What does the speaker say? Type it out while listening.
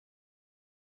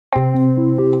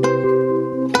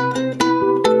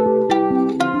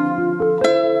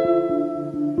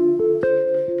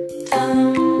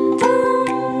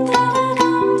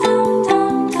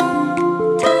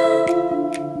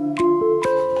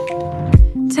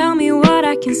Tell me what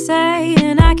I can say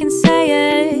and I can say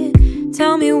it.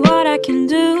 Tell me what I can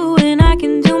do and I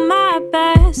can do my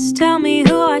best. Tell me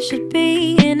who I should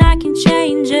be and I can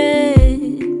change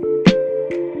it.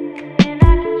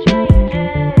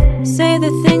 Say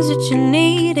the things that you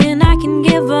need and I can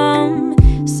give them.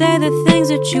 Say the things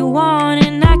that you want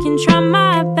and I can try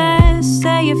my best.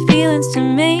 Say your feelings to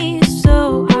me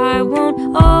so I won't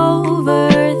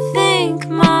overthink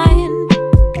mine.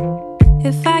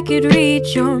 If I could read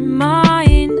your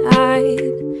mind,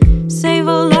 I'd save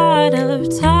a lot of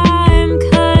time.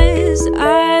 'Cause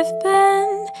I've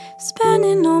been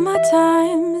spending all my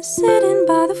time sitting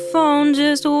by the phone,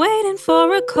 just waiting for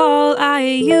a call. I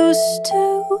used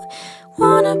to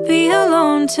wanna be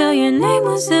alone till your name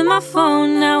was in my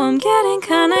phone. Now I'm getting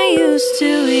kinda used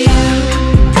to you.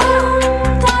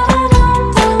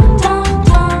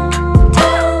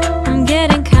 I'm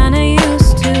getting kinda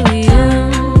used to you.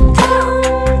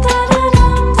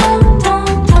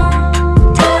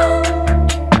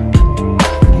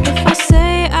 If I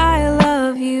say I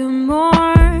love you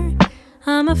more,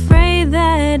 I'm afraid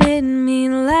that it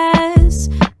means less.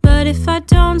 But if I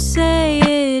don't say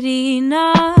it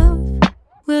enough,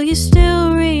 will you still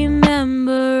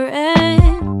remember it?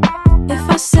 If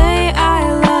I say I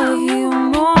love you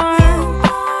more,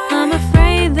 I'm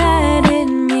afraid that it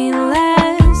means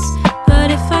less. But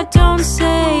if I don't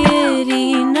say it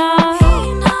enough,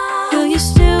 will you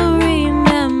still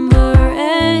remember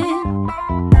it?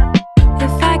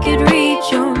 If I could read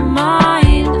your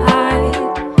mind, I'd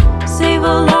save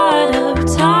a lot of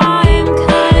time.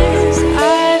 'Cause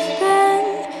I've been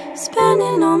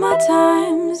spending all my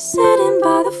time sitting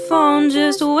by the phone,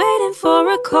 just waiting for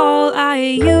a call. I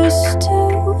used to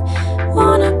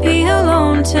wanna be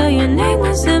alone till your name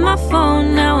was in my phone.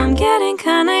 Now I'm getting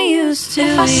kinda used to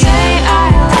you. If I say I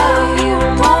love you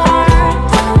more,